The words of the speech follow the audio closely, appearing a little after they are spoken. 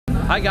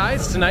Hi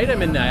guys, tonight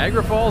I'm in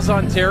Niagara Falls,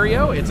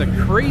 Ontario. It's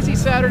a crazy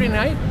Saturday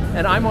night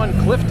and I'm on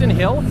Clifton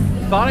Hill.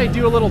 Thought I'd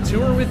do a little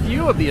tour with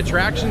you of the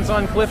attractions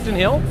on Clifton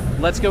Hill.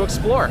 Let's go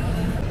explore.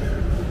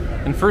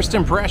 And first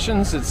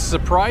impressions, it's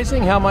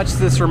surprising how much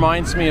this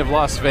reminds me of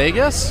Las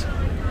Vegas.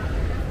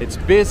 It's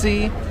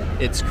busy,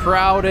 it's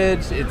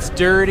crowded, it's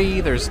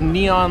dirty, there's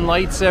neon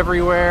lights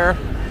everywhere.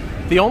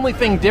 The only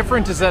thing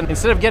different is that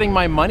instead of getting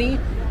my money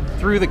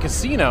through the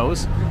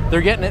casinos, they're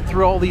getting it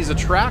through all these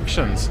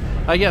attractions.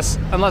 I guess,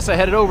 unless I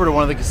headed over to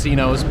one of the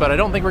casinos, but I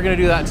don't think we're gonna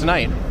do that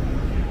tonight.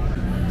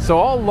 So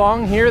all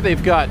along here,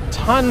 they've got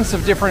tons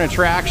of different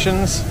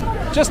attractions,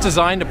 just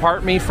designed to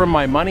part me from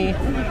my money.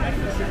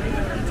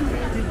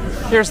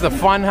 Here's the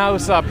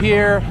Funhouse up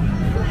here.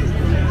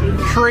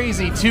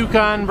 Crazy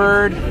toucan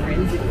bird.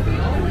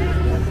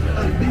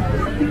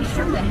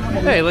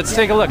 Hey, let's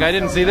take a look. I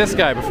didn't see this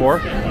guy before.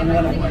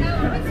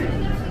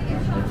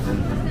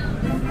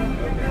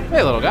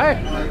 Hey, little guy.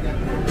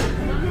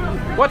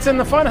 What's in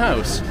the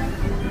Funhouse?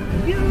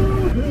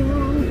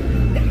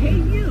 Hey,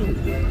 you.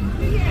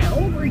 Yeah,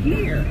 over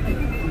here.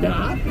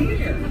 Up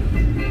here.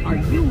 Are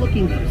you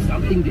looking for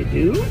something to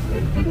do?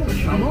 Well,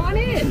 come on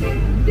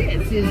in.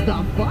 This is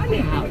the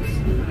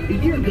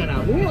Funhouse. You're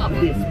gonna love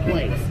this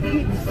place.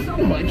 It's so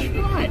much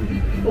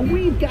fun.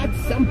 We've got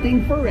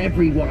something for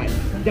everyone.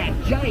 That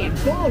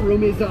giant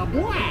ballroom is a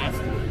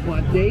blast,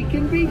 but they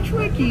can be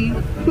tricky.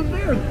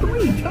 They're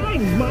 3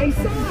 times my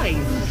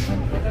size.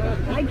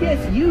 I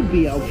guess you'd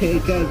be okay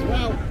because,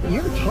 well,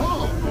 you're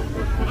tall.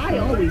 I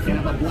always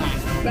have a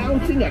blast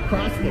bouncing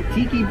across the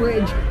Tiki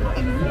Bridge.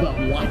 But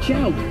watch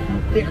out,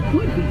 there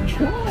could be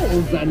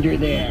trolls under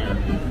there.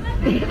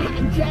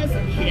 Just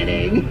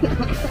kidding.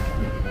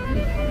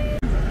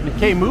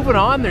 Okay, moving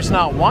on, there's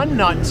not 1,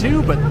 not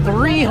 2, but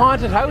 3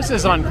 haunted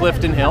houses on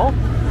Clifton Hill.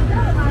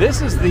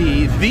 This is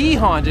the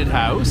haunted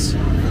house,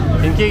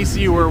 in case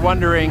you were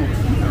wondering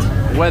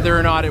whether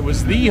or not it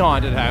was the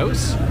haunted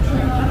house.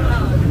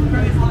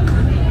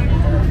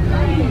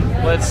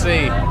 Let's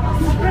see.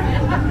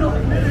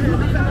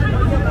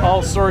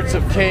 All sorts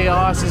of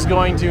chaos is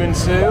going to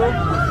ensue.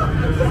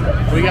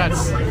 We got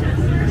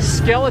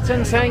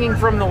skeletons hanging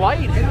from the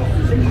light.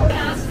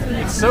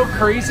 It's so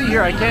crazy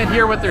here, I can't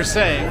hear what they're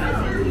saying.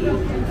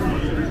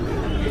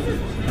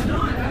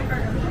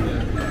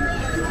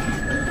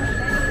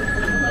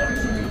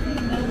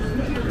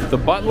 The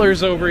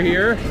butler's over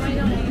here.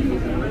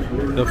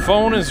 The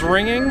phone is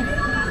ringing.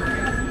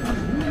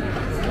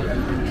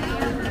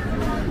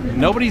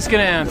 Nobody's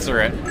gonna answer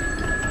it.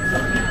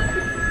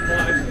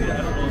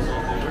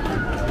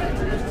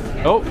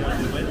 Oh.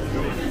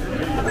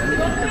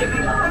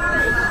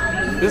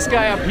 This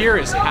guy up here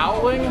is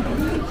howling.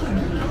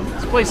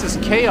 This place is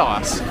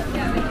chaos.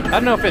 I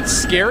don't know if it's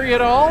scary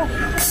at all.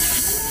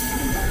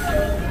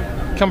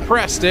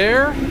 Compressed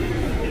air.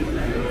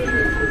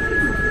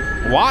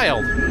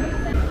 Wild.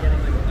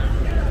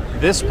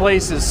 This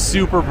place is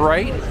super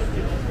bright.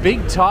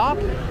 Big top.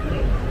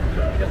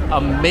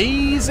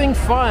 Amazing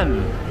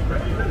fun.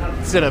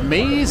 It's a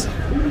maze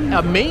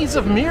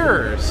of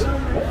mirrors.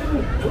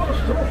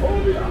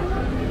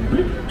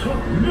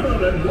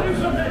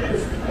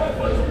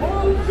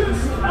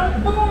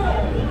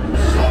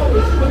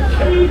 The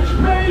cage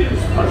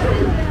maze puzzle.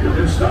 You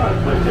can start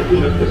by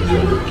taking a picture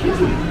of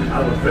Kitty,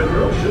 our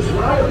ferocious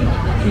lion.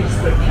 Keeps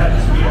the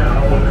cats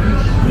meow.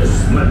 This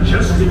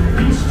majestic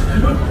beast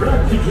will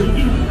practically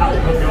eat out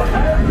of your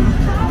hand.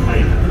 I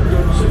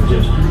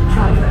suggest you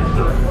try that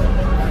though.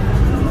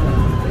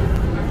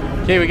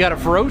 Okay, we got a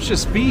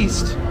ferocious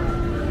beast.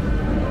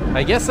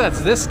 I guess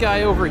that's this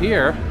guy over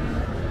here.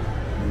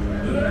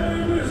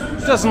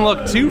 Doesn't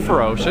look too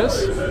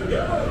ferocious.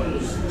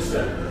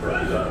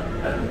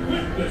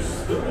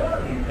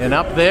 And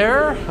up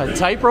there, a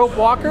tightrope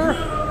walker.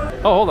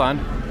 Oh, hold on.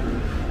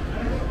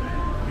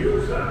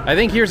 I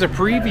think here's a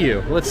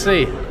preview. Let's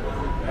see.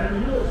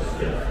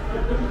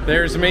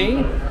 There's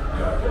me.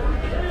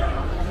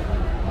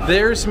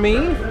 There's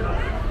me.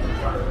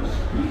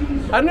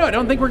 I don't know, I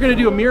don't think we're gonna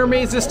do a mirror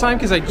maze this time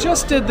because I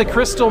just did the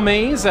Crystal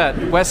Maze at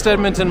West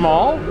Edmonton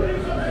Mall.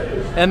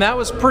 And that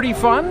was pretty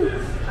fun.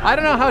 I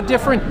don't know how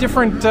different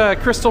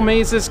Crystal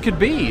Mazes could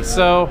be,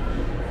 so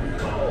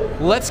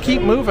let's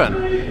keep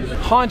moving.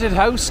 Haunted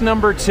house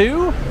number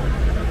 2.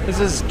 This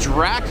is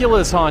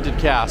Dracula's haunted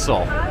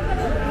castle.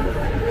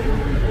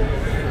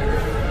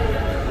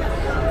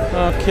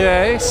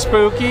 Okay,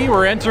 spooky.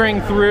 We're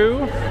entering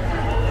through.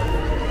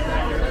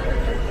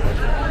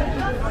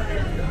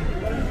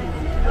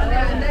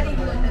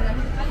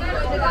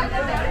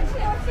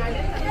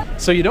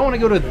 So you don't want to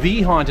go to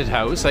the haunted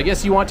house. I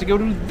guess you want to go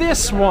to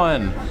this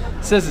one.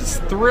 It says it's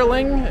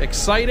thrilling,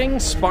 exciting,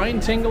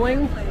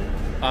 spine-tingling,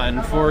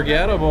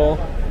 unforgettable.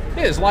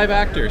 Hey, it's live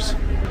actors.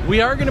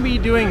 We are going to be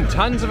doing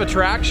tons of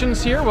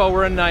attractions here while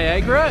we're in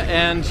Niagara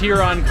and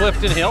here on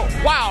Clifton Hill.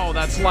 Wow,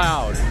 that's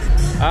loud.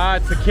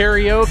 It's the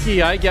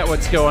karaoke. I get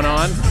what's going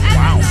on.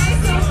 Wow.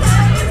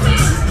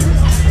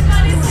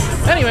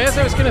 Anyway, as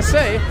I was going to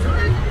say,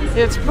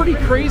 it's pretty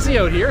crazy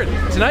out here.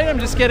 Tonight I'm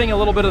just getting a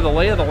little bit of the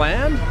lay of the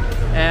land,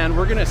 and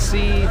we're going to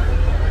see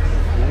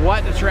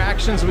what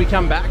attractions we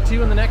come back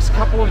to in the next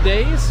couple of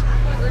days.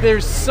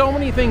 There's so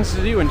many things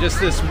to do in just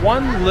this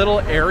one little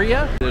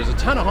area. There's a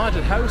ton of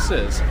haunted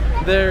houses.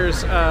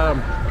 There's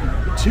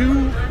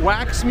 2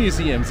 wax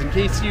museums. In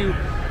case you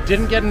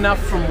didn't get enough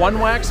from one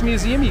wax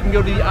museum, you can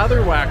go to the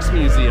other wax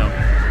museum.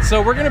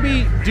 So we're gonna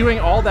be doing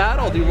all that.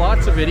 I'll do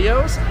lots of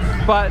videos,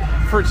 but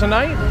for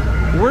tonight,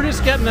 we're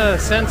just getting a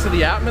sense of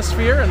the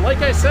atmosphere. And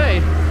like I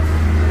say,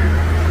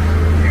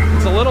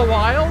 it's a little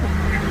wild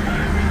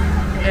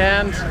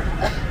and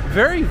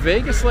very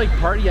Vegas-like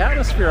party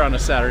atmosphere on a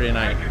Saturday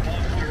night.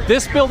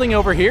 This building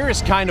over here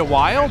is kind of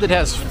wild. It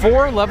has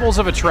 4 levels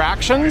of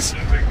attractions.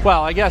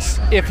 Well, I guess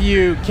if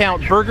you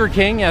count Burger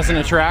King as an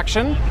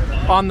attraction.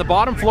 On the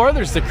bottom floor,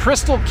 there's the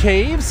Crystal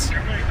Caves.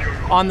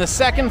 On the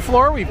second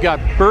floor, we've got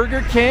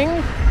Burger King.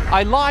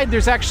 I lied,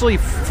 there's actually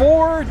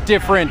 4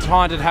 different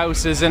haunted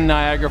houses in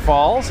Niagara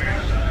Falls.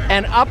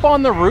 And up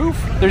on the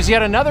roof, there's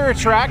yet another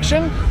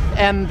attraction,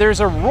 and there's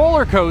a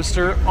roller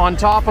coaster on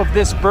top of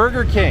this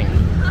Burger King.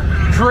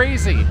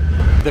 Crazy.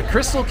 The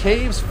Crystal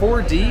Caves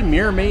 4D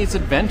Mirror Maze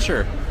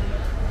Adventure.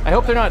 I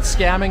hope they're not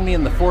scamming me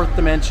in the 4th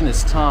dimension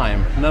is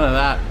time. None of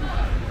that.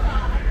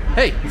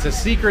 Hey, it's a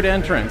secret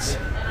entrance.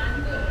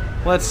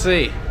 Let's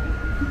see.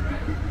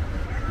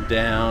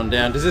 Down,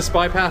 down. Does this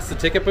bypass the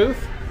ticket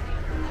booth?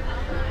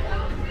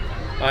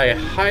 I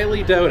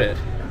highly doubt it.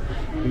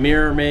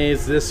 Mirror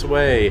maze this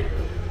way.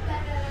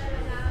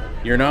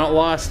 You're not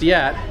lost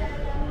yet.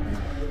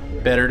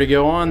 Better to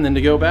go on than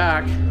to go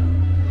back.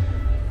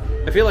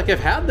 I feel like I've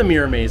had the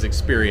mirror maze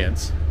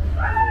experience.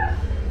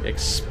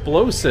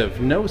 Explosive,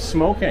 no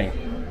smoking.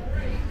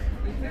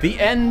 The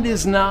end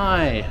is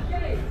nigh.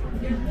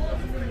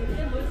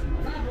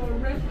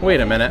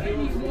 Wait a minute.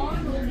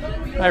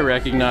 I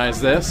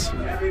recognize this.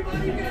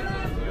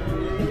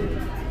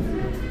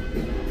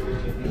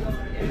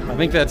 I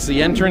think that's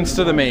the entrance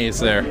to the maze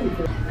there.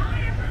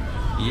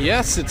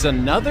 Yes, it's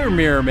another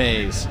mirror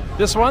maze.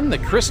 This one, the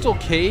Crystal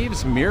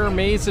Caves Mirror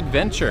Maze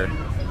Adventure.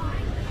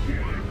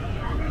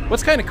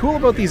 What's kind of cool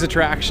about these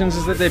attractions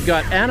is that they've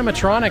got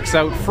animatronics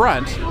out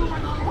front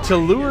to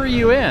lure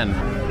you in.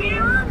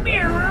 Mirror,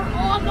 mirror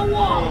on the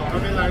wall.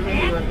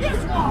 And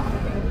this wall.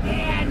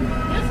 And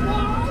this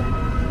wall.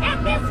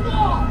 And this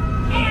wall.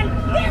 And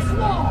this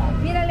wall.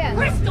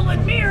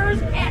 Crystalline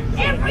mirrors at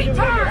every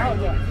turn.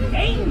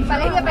 Danger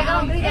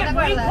around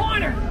every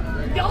corner.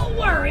 Don't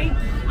worry,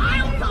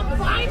 I'll come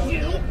find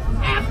you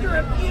after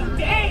a few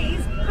days.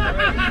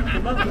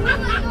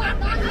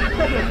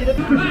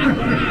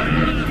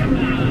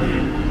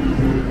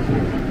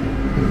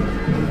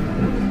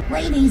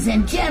 Ladies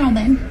and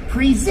gentlemen,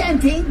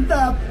 presenting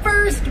the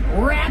first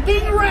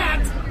rapping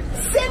rat,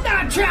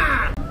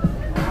 Sinatra!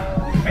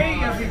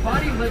 Hey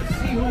everybody, let's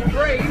see who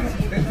braves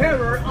the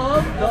terror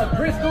of the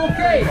Crystal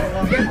Cave.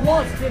 Get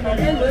lost in an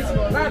endless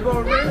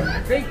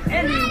labyrinth. Think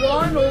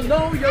anyone will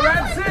know you're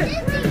absent.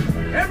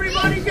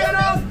 Everybody get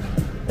up!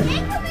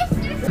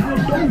 Now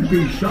don't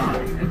be shy.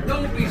 And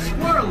don't be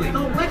squirrely.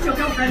 Don't let your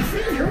girlfriend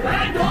see you.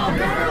 Back off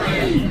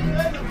early!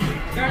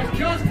 There's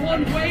just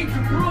one way to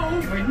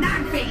prove We're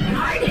not being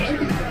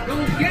hidden.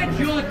 Go get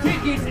your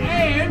tickets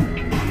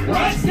and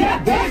let's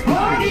get this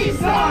party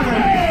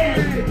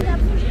started!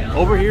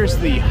 Over here's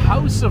the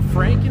House of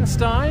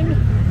Frankenstein,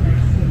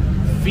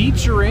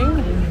 featuring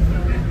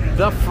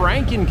the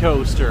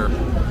Frankencoaster.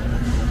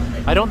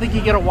 I don't think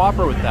you get a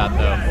Whopper with that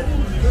though.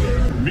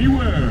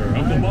 Beware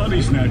of the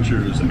body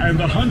snatchers and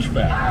the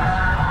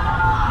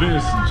hunchback.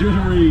 This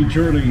jittery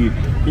journey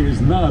is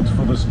not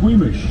for the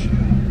squeamish,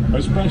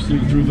 especially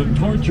through the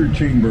torture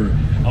chamber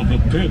of the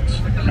pit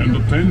and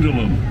the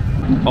pendulum.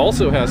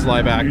 Also has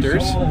live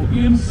actors. It's all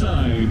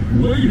inside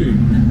waiting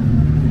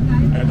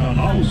at the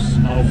House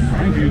of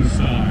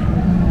Frankenstein.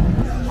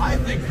 I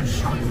think the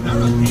shock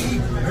therapy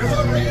is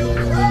a real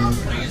crowd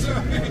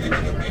pleaser.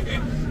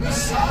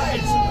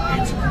 Besides,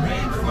 it's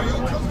great for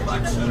your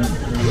complexion.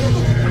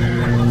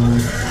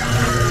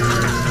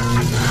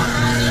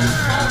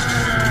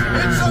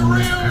 It's a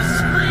real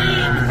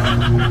scream.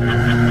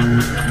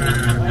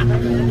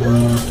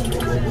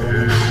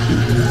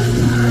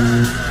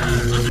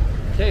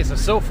 Okay,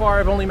 so far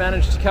I've only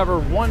managed to cover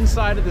one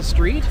side of the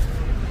street.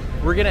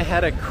 We're gonna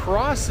head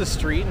across the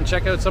street and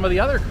check out some of the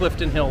other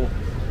Clifton Hill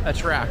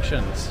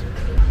attractions.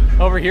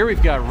 Over here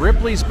we've got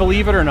Ripley's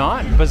Believe It or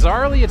Not.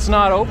 Bizarrely, it's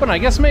not open. I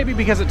guess maybe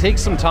because it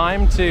takes some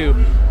time to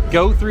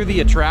go through the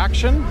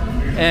attraction.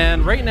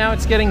 And right now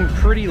it's getting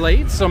pretty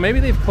late, so maybe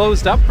they've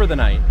closed up for the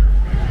night.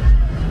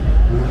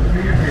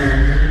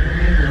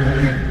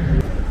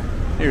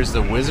 Here's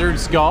the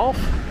Wizard's Golf.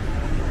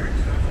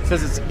 It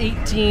says it's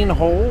 18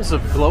 holes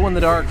of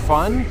glow-in-the-dark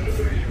fun.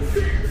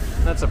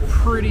 That's a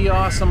pretty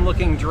awesome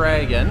looking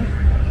dragon.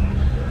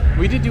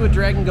 We did do a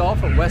dragon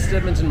golf at West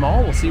Edmonton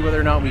Mall. We'll see whether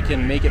or not we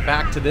can make it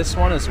back to this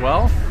one as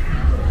well.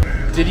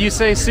 Did you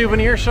say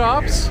souvenir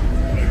shops?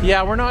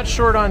 Yeah, we're not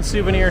short on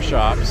souvenir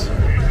shops.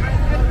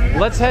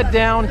 Let's head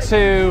down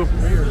to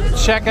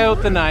check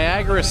out the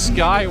Niagara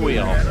Sky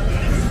Wheel.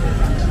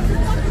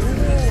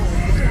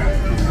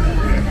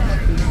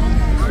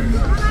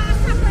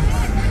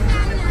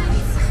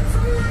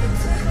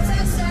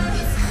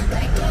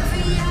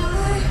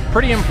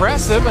 pretty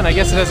impressive, and I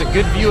guess it has a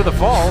good view of the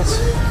falls.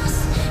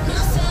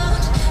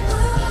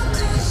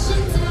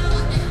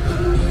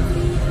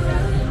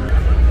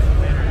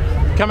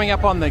 Coming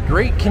up on the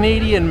Great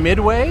Canadian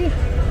Midway,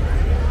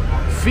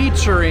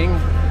 featuring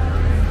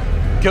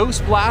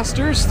Ghost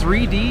Blasters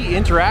 3D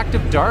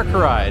Interactive Dark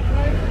Ride.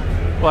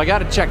 Well, I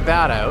gotta check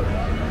that out.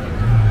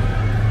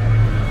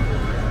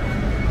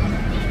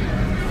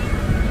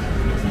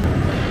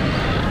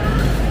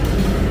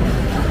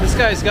 This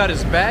guy's got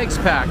his bags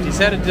packed. He's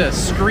headed to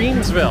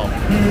Screamsville.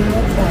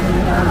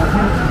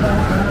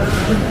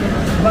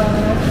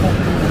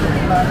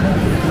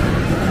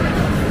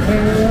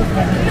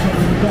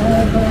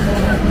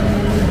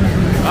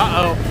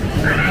 Uh-oh.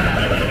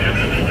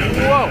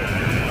 Whoa.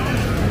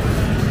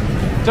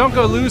 Don't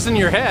go losing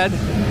your head.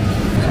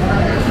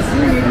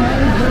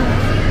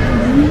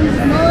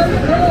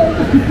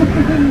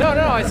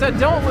 No, I said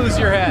don't lose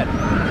your head.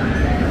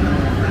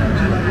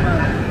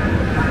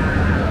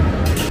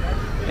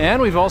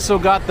 And we've also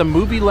got the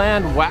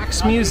Movieland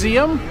Wax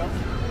Museum,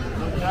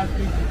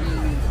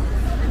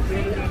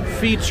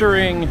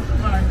 featuring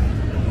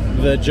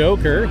the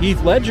Joker,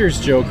 Heath Ledger's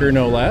Joker,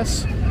 no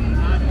less.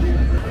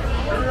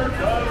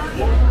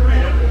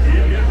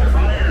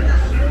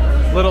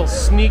 Little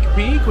sneak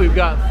peek, we've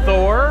got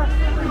Thor,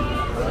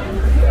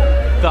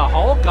 the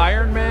Hulk,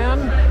 Iron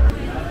Man.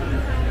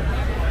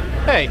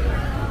 Hey,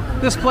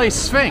 this place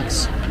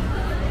stinks.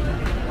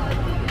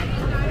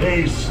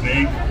 Hey,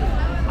 Snake.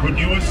 Could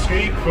you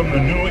escape from the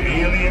new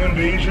alien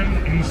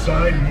invasion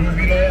inside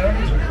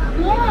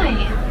Movieland? Why?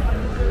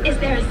 Is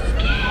there a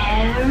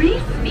scary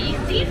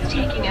species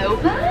taking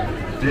over?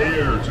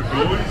 Dare to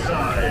go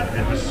inside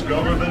and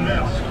discover the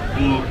nest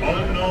full of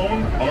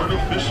unknown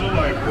artificial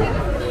life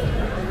forms.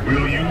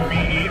 Will you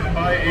be eaten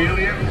by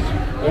aliens,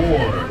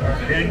 or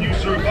can you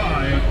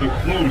survive the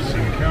close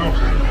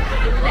encounter?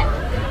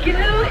 Let's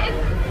go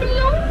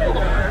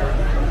explore!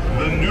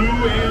 The new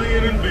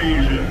alien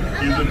invasion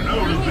is an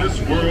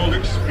out-of-this-world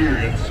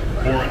experience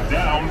for a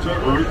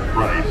down-to-earth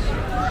price.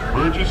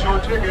 Purchase your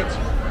tickets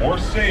or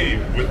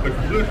save with the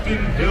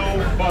Clifton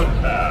Hill Fun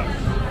Pass.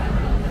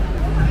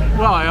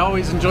 Well, I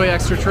always enjoy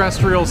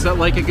extraterrestrials that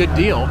like a good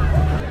deal.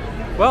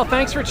 Well,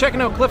 thanks for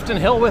checking out Clifton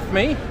Hill with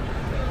me.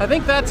 I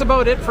think that's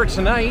about it for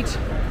tonight.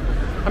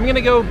 I'm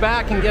gonna go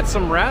back and get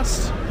some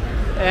rest.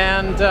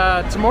 And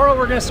tomorrow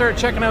we're gonna start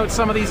checking out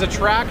some of these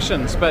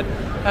attractions. But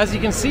as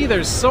you can see,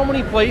 there's so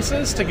many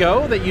places to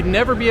go that you'd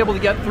never be able to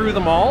get through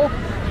them all.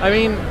 I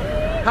mean,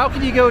 how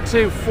can you go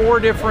to 4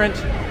 different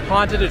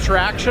haunted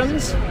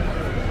attractions?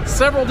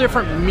 Several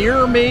different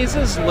mirror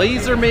mazes,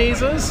 laser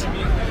mazes.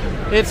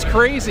 It's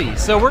crazy.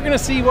 So we're gonna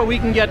see what we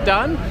can get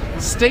done.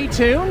 Stay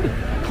tuned.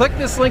 Click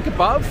this link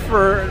above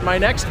for my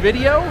next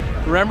video.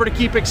 Remember to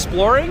keep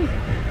exploring.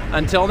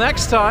 Until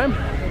next time.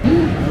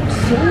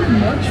 So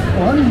much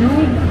fun,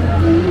 you'll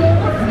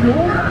laugh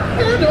your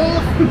head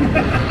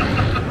off.